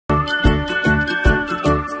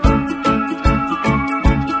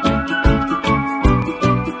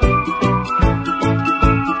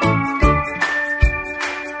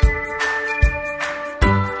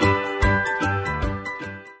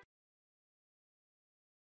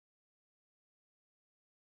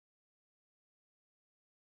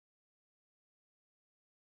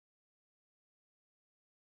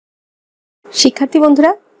শিক্ষার্থী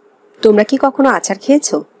বন্ধুরা, তোমরা কি কখনো আচার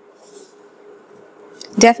খেয়েছো?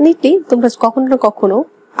 ডেফিনেটলি তোমরা কখনো না কখনো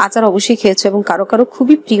আচার অবশ্যই খেয়েছো এবং কারো কারো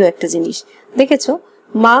খুবই প্রিয় একটা জিনিস। দেখেছো,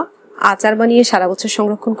 মা আচার বানিয়ে সারা বছর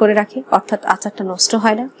সংরক্ষণ করে রাখে, অর্থাৎ আচারটা নষ্ট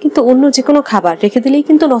হয় না। কিন্তু অন্য যে কোনো খাবার রেখে দিলেই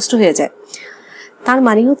কিন্তু নষ্ট হয়ে যায়। তার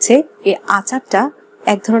মানে হচ্ছে এই আচারটা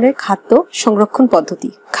এক ধরনের খাদ্য সংরক্ষণ পদ্ধতি,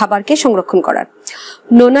 খাবারকে সংরক্ষণ করার।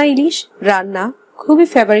 নোনা ইলিশ রান্না খুবই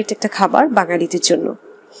ফেভারিট একটা খাবার বাঙালিদের জন্য।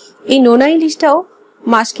 এই নোনা ইলিশটাও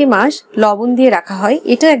মাসকে মাস লবণ দিয়ে রাখা হয়,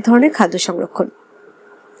 এটা এক ধরনের খাদ্য সংরক্ষণ।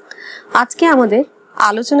 আজকে আমাদের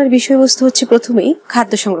আলোচনার বিষয়বস্তু হচ্ছে প্রথমেই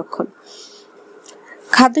খাদ্য সংরক্ষণ।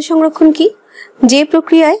 খাদ্য সংরক্ষণ কি? যে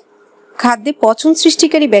প্রক্রিয়ায় খাদ্যে পচন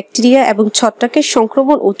সৃষ্টিকারী ব্যাকটেরিয়া এবং ছত্রাকের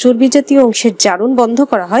সংক্রমণ ও চর্বি জাতীয় অংশের জারণ বন্ধ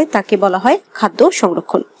করা হয় তাকে বলা হয় খাদ্য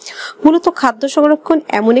সংরক্ষণ। মূলত খাদ্য সংরক্ষণ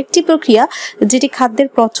এমন একটি প্রক্রিয়া যেটি খাদ্যের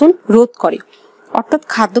পচন রোধ করে, অর্থাৎ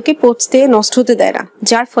খাদ্যকে পচতে নষ্ট হতে দেয় না,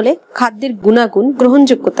 যার ফলে খাদ্যের গুণাগুণ,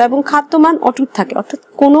 গ্রহণযোগ্যতা এবং খাদ্যমান অটুট থাকে, অর্থাৎ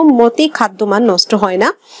কোনো মতেই খাদ্যমান নষ্ট হয় না।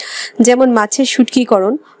 যেমন মাছের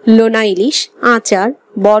শুটকিকরণ, লোনা ইলিশ, আচার,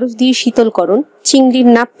 বরফ দিয়ে শীতলকরণ, চিংড়ির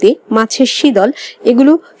নাপ্তে, মাছের শীতল,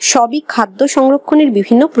 এগুলো সবই খাদ্য সংরক্ষণের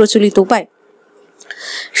বিভিন্ন প্রচলিত উপায়।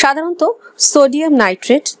 সাধারণত sodium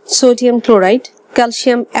nitrate, sodium chloride,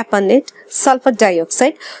 calcium অ্যাপানেট, sulphur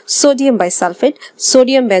dioxide, sodium bisulphate,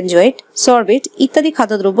 sodium benzoate, sorbate ইত্যাদি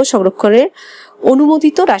খাদ্যদ্রব্য সংরক্ষণের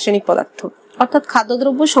অনুমোদিত রাসায়নিক পদার্থ। অর্থাৎ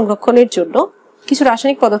খাদ্যদ্রব্য সংরক্ষণের জন্য কিছু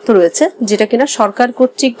রাসায়নিক পদার্থ রয়েছে যেটা কিনা সরকার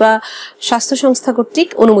কর্তৃক বা স্বাস্থ্য সংস্থা কর্তৃক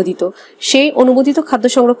অনুমোদিত। সেই অনুমোদিত খাদ্য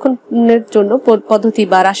সংরক্ষণের জন্য পদ্ধতি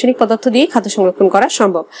বা রাসায়নিক পদার্থ দিয়ে খাদ্য সংরক্ষণ করা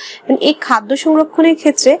সম্ভব। এই খাদ্য সংরক্ষণের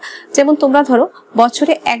ক্ষেত্রে যেমন তোমরা ধরো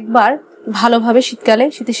বছরে একবার ভালোভাবে শীতকালে,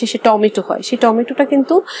 শীতের শেষে টমেটো হয়, সেই টমেটোটা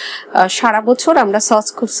কিন্তু সারা বছর আমরা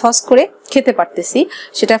সস করে খেতে পারতেছি,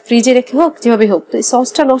 সেটা ফ্রিজে রেখে হোক, যেভাবে হোক। তো এই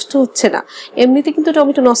সসটা নষ্ট হচ্ছে না। এমনিতে কিন্তু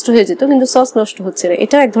টমেটো নষ্ট হয়ে যেত, কিন্তু সস নষ্ট হচ্ছে না।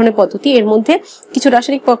 এটা এক ধরনের পদ্ধতি। এর মধ্যে কিছু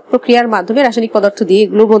রাসায়নিক প্রক্রিয়ার মাধ্যমে রাসায়নিক পদার্থ দিয়ে,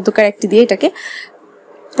 এগুলোর মধ্যকার একটি দিয়ে এটাকে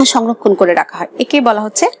সংরক্ষণ করে রাখা হয়। একে বলা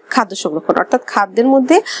হচ্ছে খাদ্য সংরক্ষণ। অর্থাৎ খাদ্যের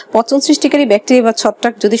মধ্যে পচন সৃষ্টিকারী ব্যাকটেরিয়া বা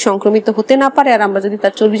ছত্রাক যদি সংক্রমিত হতে না পারে, আর আমরা যদি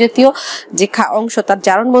তার চর্বি জাতীয় যে অংশ তার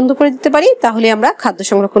জারণ বন্ধ করে দিতে পারি, তাহলে আমরা খাদ্য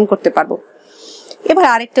সংরক্ষণ করতে পারবো। এবার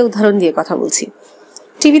আরেকটা উদাহরণ দিয়ে কথা বলছি।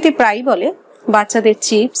 টিভিতে প্রায়ই বলে বাচ্চাদের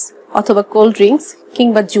চিপস অথবা কোল্ড ড্রিঙ্কস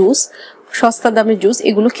কিংবা জুস, সস্তা দামের জুস,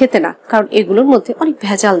 এগুলো খেতে না, কারণ এগুলোর মধ্যে অনেক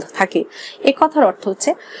ভেজাল থাকে। এ কথার অর্থ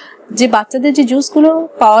হচ্ছে যে বাচ্চাদের যে জুসগুলো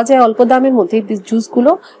পাওয়া যায় অল্প দামের মধ্যে,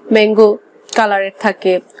 জুসগুলো ম্যাঙ্গো কালারের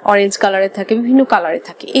থাকে, অরেঞ্জ কালারের থাকে, বিভিন্ন কালারের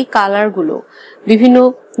থাকে। এই কালারগুলো, বিভিন্ন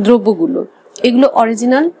দ্রব্যগুলো, এগুলো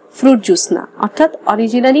অরিজিনাল ফ্রুট জুস না, অর্থাৎ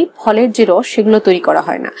অরিজিনালি ফলের যে রস সেগুলো তৈরি করা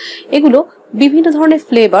হয় না। এগুলো বিভিন্ন ধরনের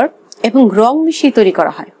ফ্লেভার এবং রং মিশিয়ে তৈরি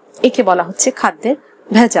করা হয়। একে বলা হচ্ছে খাদ্যের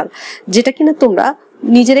ভেজাল, যেটা কিনা তোমরা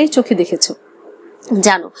নিজেরাই চোখে দেখেছো,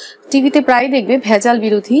 জানো। টিভিতে প্রায় দেখবে ভেজাল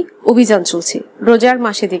বিরোধী অভিযান চলছে। রোজার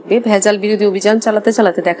মাসে দেখবে ভেজাল বিরোধী অভিযান চালাতে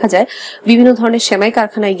চালাতে দেখা যায় বিভিন্ন ধরনের সেমাই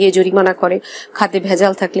কারখানায় গিয়ে জরিমানা করে খাদ্যে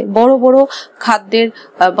ভেজাল থাকলে। বড় বড় খাদ্যের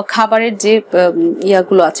বা খাবারের যে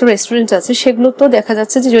ইয়াগুলো আছে, রেস্টুরেন্ট আছে, সেগুলো তো দেখা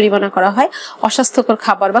যাচ্ছে যে জরিমানা করা হয় অস্বাস্থ্যকর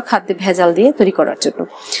খাবার বা খাদ্যে ভেজাল দিয়ে তৈরি করার জন্য।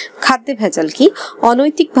 খাদ্যে ভেজাল কি?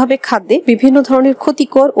 অনৈতিকভাবে খাদ্যে বিভিন্ন ধরনের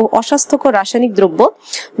ক্ষতিকর ও অস্বাস্থ্যকর রাসায়নিক দ্রব্য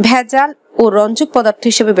ভেজাল ও রঞ্জক পদার্থ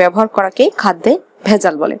হিসেবে ব্যবহার করাকে খাদ্যে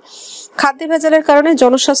ভেজাল বলে। খাদ্যে ভেজালের কারণে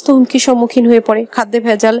জনস্বাস্থ্য হুমকির সম্মুখীন হয়ে পড়ে। খাদ্যে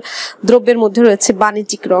ভেজাল দ্রব্যের মধ্যে রয়েছে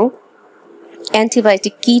বাণিজ্যিক রং,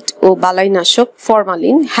 অ্যান্টিবায়োটিক, কীট ও বালাইনাশক,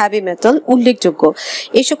 ফরমালিন, হ্যাভি মেটাল উল্লেখযোগ্য।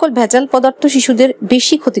 এই সকল ভেজাল পদার্থ শিশুদের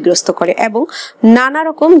বেশি ক্ষতিগ্রস্ত করে এবং নানা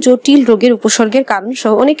রকম জটিল রোগের উপসর্গের কারণ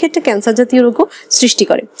সহ অনেক ক্ষেত্রে ক্যান্সার জাতীয় রোগও সৃষ্টি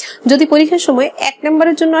করে। যদি পরীক্ষার সময় 1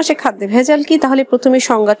 নম্বরের জন্য আসে খাদ্যে ভেজাল কি, তাহলে প্রথমে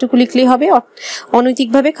সংজ্ঞাটুকু লিখলেই হবে।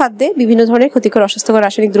 অনৈতিকভাবে খাদ্যে বিভিন্ন ধরনের ক্ষতিকর অস্বাস্থ্যকর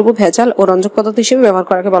রাসায়নিক দ্রব্য ভেজাল ও রঞ্জক পদার্থ হিসেবে ব্যবহার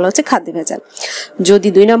করাকে বলা হচ্ছে খাদ্যে ভেজাল। যদি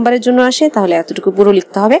 2 নম্বরের জন্য আসে, তাহলে এতটুকু পুরো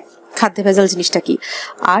লিখতে হবে খাদ্যে ভেজাল জিনিসটা কি।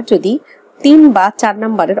 আর যদি 3 বা 4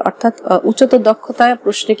 নম্বরের, অর্থাৎ উচ্চতর দক্ষতা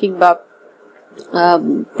প্রশ্নে কিংবা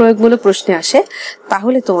প্রয়োগমূলক প্রশ্নে আসে,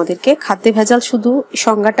 তাহলে তোমাদেরকে খাদ্যে ভেজাল শুধু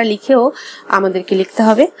সংজ্ঞাটা লিখেও আমাদেরকে লিখতে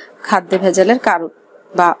হবে খাদ্যে ভেজালের কারণ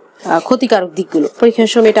বা ক্ষতিকারক দিকগুলো।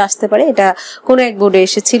 পরীক্ষার সময় এটা আসতে পারে, এটা কোনো এক বোর্ডে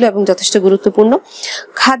এসেছিল এবং যথেষ্ট গুরুত্বপূর্ণ।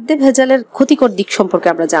 খাদ্যে ভেজালের ক্ষতিকর দিক সম্পর্কে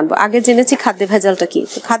আমরা জানবো। আগে জেনেছি খাদ্যে ভেজালটা কি।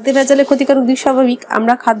 খাদ্যে ভেজালের ক্ষতিকারক দিক স্বাভাবিক,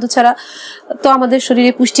 আমরা খাদ্য ছাড়া তো আমাদের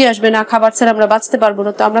শরীরে পুষ্টি আসবে না, খাবার ছাড়া আমরা বাঁচতে পারবো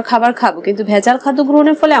না, তো আমরা খাবার খাবো, কিন্তু ভেজাল খাদ্য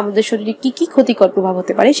গ্রহণের ফলে আমাদের শরীরে কি কি ক্ষতিকর প্রভাব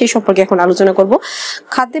হতে পারে সেই সম্পর্কে এখন আলোচনা করব।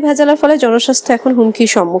 খাদ্যে ভেজালের ফলে জনস্বাস্থ্য এখন হুমকির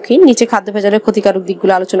সম্মুখীন। নিচে খাদ্য ভেজালের ক্ষতিকারক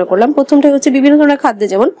দিকগুলো আলোচনা করলাম। প্রথমটা হচ্ছে বিভিন্ন ধরনের খাদ্যে,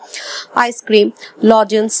 যেমন আইসক্রিম,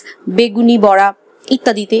 লজেন্স, বেগুনি বড়া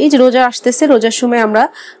ইত্যাদিতে। এই যে রোজা আসতেছে, রোজার সময় আমরা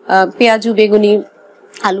পেঁয়াজু, বেগুনি,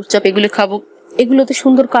 আলুর চপ এগুলো খাবো। এগুলোতে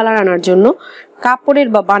সুন্দর কালার আনার জন্য কাপড়ের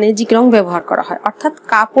বা বাণিজ্যিক রং ব্যবহার করা হয়, অর্থাৎ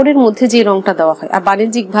কাপড়ের মধ্যে যে রংটা দেওয়া হয়। আর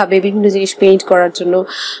বাণিজ্যিক ভাবে বিভিন্ন জিনিস পেইন্ট করার জন্য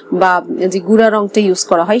বা যে গুঁড়া রংটা ইউজ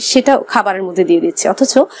করা হয় সেটা খাবারের মধ্যে দিয়ে দিচ্ছে,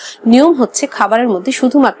 অথচ নিয়ম হচ্ছে খাবারের মধ্যে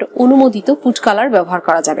শুধুমাত্র অনুমোদিত ফুড কালার ব্যবহার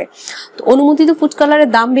করা যাবে। তো অনুমোদিত ফুড কালারের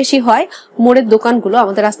দাম বেশি হয় মোড়ের দোকানগুলো,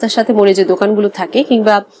 আমাদের রাস্তার সাথে মোড়ে যে দোকানগুলো থাকে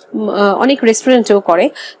কিংবা অনেক রেস্টুরেন্টেও করে,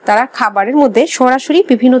 তারা খাবারের মধ্যে সরাসরি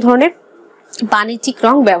বিভিন্ন ধরনের বাণিজ্যিক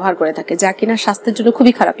রং ব্যবহার করে থাকে, যা কিনা স্বাস্থ্যের জন্য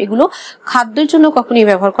খুবই খারাপ। এগুলো খাদ্যের জন্য কখনোই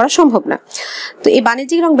ব্যবহার করা সম্ভব না। তো এই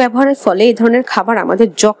বাণিজ্যিক রং ব্যবহারের ফলে এই ধরনের খাবার আমাদের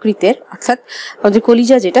যকৃতের, অর্থাৎ আমাদের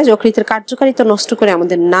কলিজা যেটা, যকৃতের কার্যকারিতা নষ্ট করে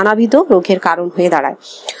আমাদের নানাবিধ রোগের কারণ হয়ে দাঁড়ায়।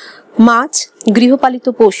 মাছ, গৃহপালিত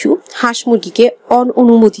পশু, হাঁস মুরগিকে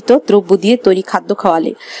অননুমোদিত দ্রব্য দিয়ে তৈরি খাদ্য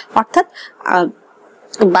খাওয়ালে, অর্থাৎ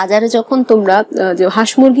বাজারে যখন তোমরা যে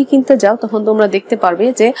হাঁস মুরগি কিনতে যাও তখন তোমরা দেখতে পারবে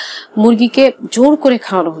যে মুরগিকে জোর করে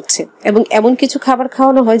খাওয়ানো হচ্ছে এবং এমন কিছু খাবার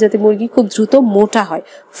খাওয়ানো হয় যাতে মুরগি খুব দ্রুত মোটা হয়,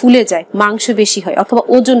 ফুলে যায়, মাংস বেশি হয়, অথবা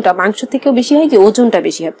ওজনটা মাংস থেকেও বেশি হয়, কি ওজনটা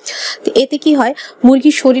বেশি হয়। তো এতে কি হয়,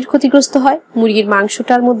 মুরগির শরীর ক্ষতিগ্রস্ত হয়, মুরগির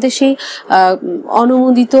মাংসটার মধ্যে সেই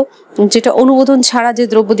অনুমোদিত, যেটা অনুমোদন ছাড়া যে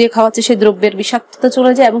দ্রব্য দিয়ে খাওয়াচ্ছে সেই দ্রব্যের বিষাক্ততা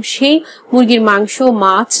চলে যায়, এবং সেই মুরগির মাংস,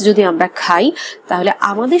 মাছ যদি আমরা খাই তাহলে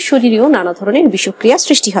আমাদের শরীরেও নানা ধরনের বিষক্রিয়া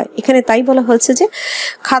সৃষ্টি হয়। এখানে তাই বলা হয়েছে যে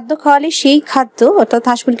খাদ্য খাওয়ালে সেই খাদ্য, অর্থাৎ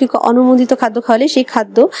হাঁস মুরগিকে অনুমোদিত খাদ্য খাওয়ালে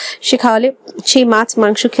সেই মাছ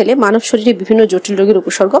মাংস খেলে মানব শরীরে বিভিন্ন জটিল রোগের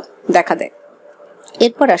উপসর্গ দেখা দেয়।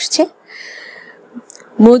 এরপর আসছে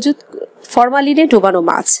মজুদ ফরমালিনে ডোবানো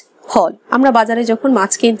মাছ, ফল। আমরা বাজারে যখন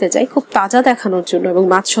মাছ কিনতে যাই খুব তাজা দেখানোর জন্য এবং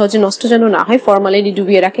মাছ সহজে নষ্ট যেন না হয় ফরমালিনে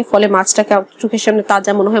ডুবিয়ে রাখে, ফলে মাছটাকে চোখের সামনে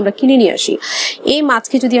তাজা মনে হয়, আমরা কিনে নিয়ে আসি। এই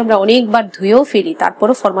মাছকে যদি আমরা অনেকবার ধুয়েও ফেলি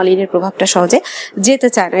তারপরও ফরমালিনের প্রভাবটা সহজে যেতে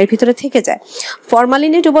চায় না, এর ভিতরে থেকে যায়।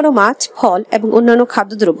 ফরমালিনে ডুবানো মাছ, ফল এবং অন্যান্য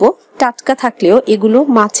খাদ্যদ্রব্য টাটকা থাকলেও এগুলো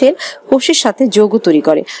মাছের কোষের সাথে যৌগ তৈরি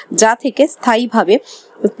করে,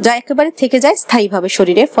 যা একেবারে থেকে যায় স্থায়ীভাবে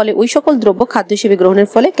শরীরে, ফলে ওই সকল দ্রব্য খাদ্য হিসেবে গ্রহণের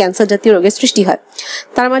ফলে ক্যান্সার জাতীয় রোগের সৃষ্টি হয়।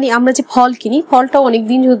 তার মানে আমরা যে ফল কিনি, ফলটাও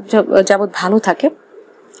অনেকদিন যাবত ভালো থাকে,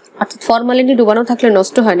 অর্থাৎ ফরমালিনে ডুবানো থাকলে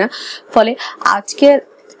নষ্ট হয় না, ফলে আজকের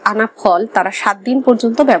আনা ফল তারা 7 দিন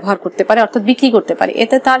পর্যন্ত ব্যবহার করতে পারে, অর্থাৎ বিক্রি করতে পারে।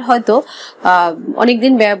 এতে তার হয়তো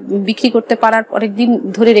অনেকদিন বিক্রি করতে পারার, অনেকদিন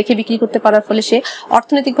ধরে রেখে বিক্রি করতে পারার ফলে সে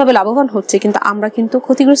অর্থনৈতিকভাবে লাভবান হচ্ছে, কিন্তু আমরা কিন্তু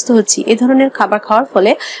ক্ষতিগ্রস্ত হচ্ছি। এই ধরনের খাবার খাওয়ার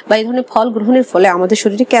ফলে বা এই ধরনের ফল গ্রহণের ফলে আমাদের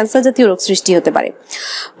শরীরে ক্যান্সার জাতীয় রোগ সৃষ্টি হতে পারে।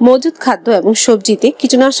 মজুদ খাদ্য এবং সবজিতে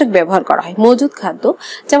কীটনাশক ব্যবহার করা হয়। মজুদ খাদ্য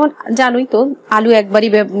যেমন জানোই তো, আলু একবারই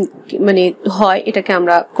মানে হয়, এটাকে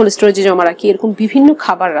আমরা কোল্ড স্টোরেজে জমা রাখি। এরকম বিভিন্ন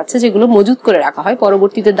খাবার আছে যেগুলো মজুদ করে রাখা হয়,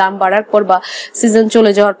 পরবর্তীতে দাম বাড়ার পর বা সিজন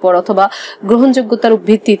চলে যাওয়ার পর অথবা গ্রহণযোগ্যতার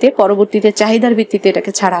ভিত্তিতে পরবর্তীতে চাহিদার ভিত্তিতে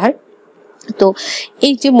এটাকে ছাড়া হয়। তো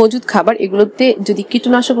এই যে মজুদ খাবার, এগুলোতে যদি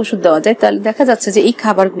কীটনাশক ওষুধ দেওয়া যায় তাহলে দেখা যাচ্ছে যে এই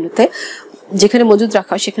খাবারগুলোতে যেখানে মজুদ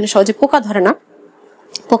রাখা হয় সেখানে সহজে পোকা ধরে না,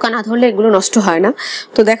 পোকা না ধরলে এগুলো নষ্ট হয় না।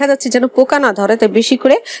 তো দেখা যাচ্ছে যেন পোকা না ধরে তাই বেশি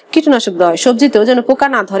করে কীটনাশক দেওয়া হয়। সবজিতেও যেন পোকা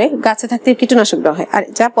না ধরে গাছে থাকতে কীটনাশক দেওয়া হয়, আর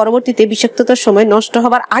যা পরবর্তীতে বিষাক্ততার সময় নষ্ট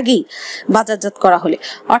হবার আগেই বাজারজাত করা হলে,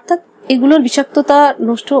 অর্থাৎ এগুলোর বিষাক্ততা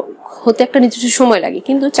নষ্ট হতে একটা নির্দিষ্ট সময় লাগে,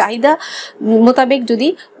 কিন্তু চাহিদা মোতাবেক যদি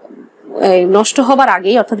নষ্ট হবার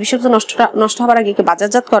আগেই, অর্থাৎ বিষাক্ত নষ্ট হবার আগে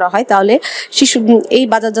বাজারজাত করা হয় তাহলে এই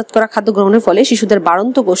বাজারজাত করা খাদ্য গ্রহণের ফলে শিশুদের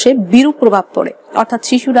বাড়ন্ত কোষে বিরূপ প্রভাব পড়ে, অর্থাৎ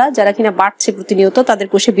শিশুরা যারা কিনা বাড়ছে প্রতিনিয়ত তাদের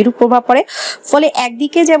কোষে বিরূপ প্রভাব পড়ে, ফলে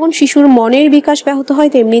একদিকে যেমন শিশুর মনের বিকাশ ব্যাহত হয়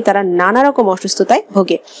তেমনি তারা নানা রকম অসুস্থতায়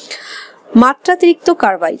ভোগে। মাত্রাতিরিক্ত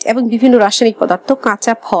কার্বাইড এবং বিভিন্ন রাসায়নিক পদার্থ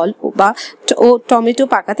কাঁচা ফল ও টমেটো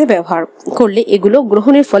পাকাতে ব্যবহার করলে এগুলো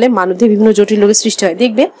গ্রহণের ফলে মানবদেহে বিভিন্ন জটিল রোগের সৃষ্টি হয়।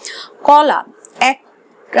 দেখবে কলা এক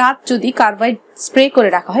রাত যদি কার্বাইড স্প্রে করে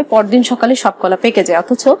রাখা হয় পরদিন সকালে সব কলা পেকে যায়,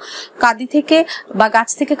 অথচ কাঁদি থেকে বা গাছ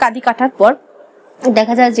থেকে কাঁদি কাটার পর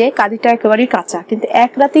দেখা যায় যে কাঁদিটা একেবারেই কাঁচা, কিন্তু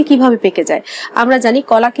এক রাতেই কিভাবে পেকে যায়। আমরা জানি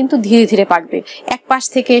কলা কিন্তু ধীরে ধীরে পাকবে, এক পাশ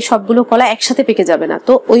থেকে সবগুলো কলা একসাথে পেকে যাবে না,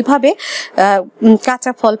 তো ওইভাবে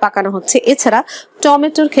কাঁচা ফল পাকানো হচ্ছে। এছাড়া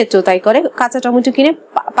টমেটোর ক্ষেত্রেও তাই করে, কাঁচা টমেটো কিনে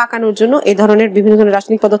পাকানোর জন্য এই ধরনের বিভিন্ন ধরনের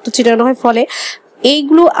রাসায়নিক পদার্থ ছিটানো হয়, ফলে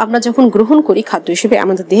এইগুলো আমরা যখন গ্রহণ করি খাদ্য হিসেবে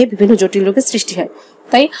আমাদের দেহে বিভিন্ন জটিল রোগের সৃষ্টি হয়।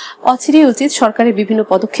 তাই অচিরেই উচিত সরকারের বিভিন্ন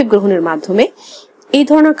পদক্ষেপ গ্রহণের মাধ্যমে এই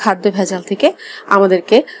ধরনের খাদ্য ভেজাল থেকে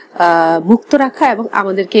আমাদেরকে মুক্ত রাখা এবং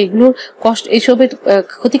আমাদেরকে এগুলোর এইসবের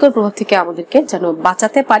ক্ষতিকর প্রভাব থেকে আমাদেরকে যেন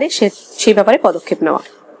বাঁচাতে পারে সেই ব্যাপারে পদক্ষেপ নেওয়া।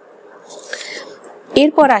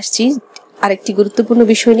 এরপর আসছি আরেকটি গুরুত্বপূর্ণ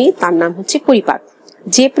বিষয় নিয়ে, তার নাম হচ্ছে পরিপাক।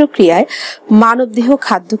 যে প্রক্রিয়ায় মানবদেহ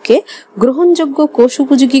খাদ্যকে গ্রহণযোগ্য কোষ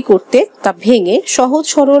উপযোগী করতে তা ভেঙে সহজ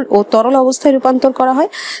সরল ও তরল অবস্থায় রূপান্তর করা হয়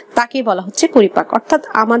তাকে বলা হচ্ছে পরিপাক। অর্থাৎ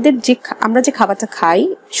আমরা যে খাবারটা খাই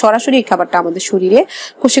সরাসরি এই খাবারটা আমাদের শরীরে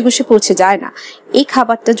কোষে কোষে পৌঁছে যায় না। এই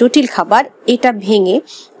খাবারটা জটিল খাবার, এটা ভেঙে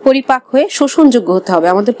পরিপাক হয়ে শোষণযোগ্য হতে হবে।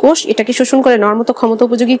 আমাদের কোষ এটাকে শোষণ করে নেওয়ার মতো ক্ষমতা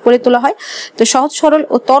উপযোগী করে তোলা হয়। তো সহজ সরল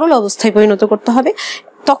ও তরল অবস্থায় পরিণত করতে হবে,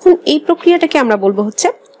 তখন এই প্রক্রিয়াটাকে আমরা বলবো হচ্ছে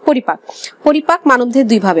পরিপাক। পরিপাক মানবদেহে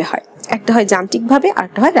দুই ভাবে হয়, একটা হয় যান্ত্রিক ভাবে আর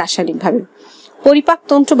একটা হয় রাসায়নিক ভাবে। পরিপাক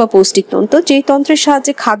তন্ত্র বা পৌষ্টিক তন্ত্র যেই তন্ত্রের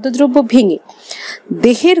সাহায্যে খাদ্যদ্রব্য ভেঙে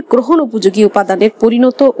দেহের গ্রহণ উপযোগী উপাদানের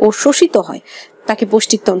পরিণত ও শোষিত হয় তাকে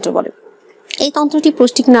পৌষ্টিক তন্ত্র বলে। এই তন্ত্রটি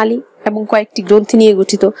পৌষ্টিক নালী এবং কয়েকটি গ্রন্থি নিয়ে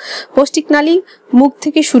গঠিত। পৌষ্টিক নালী মুখ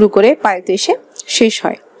থেকে শুরু করে পায়ুতে এসে শেষ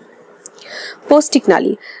হয়। পৌষ্টিক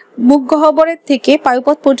নালী মুখ গহ্বরের থেকে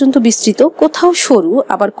পায়ুপথ পর্যন্ত বিস্তৃত, কোথাও সরু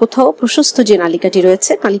আবার কোথাও প্রশস্ত যে নালিকাটি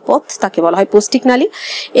রয়েছে নালীপথ তাকে বলা হয় পৌষ্টিক নালী।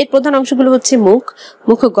 এর প্রধান অংশগুলো হচ্ছে মুখ,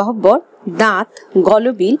 মুখ গহ্বর, দাঁত,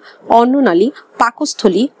 গলবিল, অন্ননালী,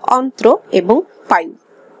 পাকস্থলী, অন্ত্র এবং পায়ু।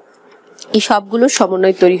 এই সবগুলো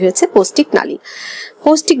সমন্বয় তৈরি হয়েছে পৌষ্টিক নালী।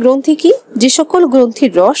 পৌষ্টিক গ্রন্থি কি? যে সকল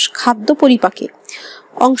গ্রন্থির রস খাদ্য পরিপাকে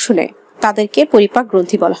অংশ নেয় তাদেরকে পরিপাক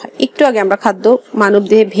গ্রন্থি বলা হয়। একটু আগে আমরা খাদ্য মানব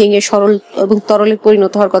দেহে ভেঙে সরল এবং তরলে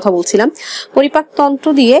পরিণত হওয়ার কথা বলছিলাম। পরিপাক তন্ত্র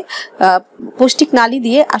দিয়ে পৌষ্টিক নালী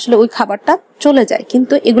দিয়ে আসলে ওই খাবারটা চলে যায়,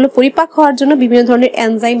 কিন্তু এগুলো পরিপাক হওয়ার জন্য বিভিন্ন ধরনের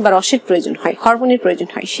এনজাইম বা রসের প্রয়োজন হয়, হরমোনের প্রয়োজন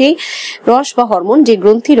হয়। সেই রস বা হরমোন যে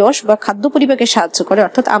গ্রন্থি রস বা খাদ্য পরিপাকে সাহায্য করে,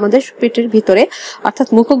 অর্থাৎ আমাদের পেটের ভিতরে অর্থাৎ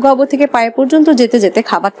মুখগহ্বর থেকে পায়ে পর্যন্ত যেতে যেতে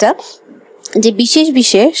খাবারটা যে বিশেষ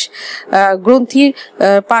বিশেষ গ্রন্থির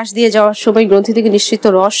পাশ দিয়ে যাওয়ার সময় গ্রন্থি থেকে নিঃসৃত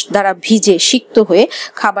রস দ্বারা ভিজে সিক্ত হয়ে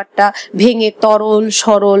খাবারটা ভেঙে তরল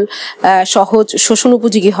সরল সহজ শোষণ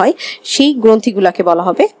উপযোগী হয়, সেই গ্রন্থিগুলাকে বলা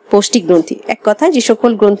হবে পৌষ্টিক গ্রন্থি। এক কথায় যে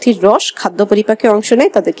সকল গ্রন্থির রস খাদ্য পরিপাকে অংশ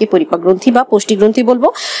নেয় তাদেরকে পরিপাক গ্রন্থি বা পৌষ্টিক গ্রন্থি বলবো।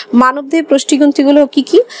 মানবদেহে পৌষ্টিক গ্রন্থিগুলো কি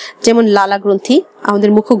কি? যেমন লালা গ্রন্থি আমাদের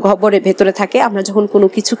মুখ গহ্বরের ভেতরে থাকে, আমরা যখন কোনো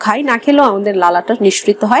কিছু খাই না খেলেও আমাদের লালাটা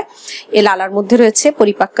নিঃসৃত হয়, এই লালার মধ্যে রয়েছে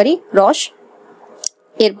পরিপাককারী রস।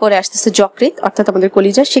 এরপরে আসতেছে যকৃৎ অর্থাৎ আমাদের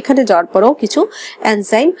কলিজা, সেখানে যাওয়ার পরেও কিছু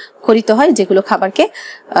এনজাইম খরিত হয় যেগুলো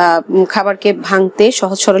খাবারকে ভাঙতে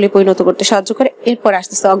সহজ সরলে পরিণত করতে সাহায্য করে। এরপরে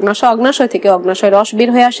আসতেছে অগ্নাশয়, অগ্নাশয় থেকে অগ্নাশয় রস বের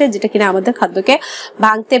হয়ে আসে যেটা কিনা আমাদের খাদ্যকে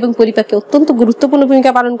ভাঙতে এবং পরিপাকে অত্যন্ত গুরুত্বপূর্ণ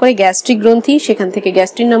ভূমিকা পালন করে। গ্যাস্ট্রিক গ্রন্থি, সেখান থেকে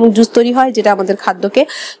গ্যাস্ট্রিন নামক জুস তৈরি হয় যেটা আমাদের খাদ্যকে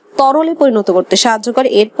তরলে পরিণত করতে সাহায্য করে।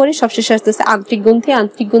 এরপরে সবশেষে আসতেছে আন্ত্রিক গ্রন্থি।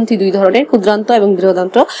 আন্ত্রিক গ্রন্থি দুই ধরনের, ক্ষুদ্রান্ত এবং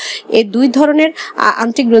বৃহদান্ত। এই দুই ধরনের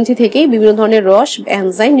আন্ত্রিক গ্রন্থি থেকেই বিভিন্ন ধরনের রস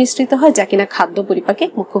এনজাইম নিঃসৃত হয় যা কিনা খাদ্য পরিপাকে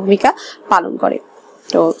মুখ্য ভূমিকা পালন করে।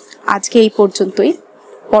 তো আজকে এই পর্যন্তই,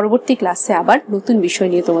 পরবর্তী ক্লাসে আবার নতুন বিষয়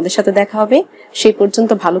নিয়ে তোমাদের সাথে দেখা হবে। সেই পর্যন্ত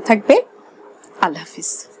ভালো থাকবে, আল্লাহ হাফিজ।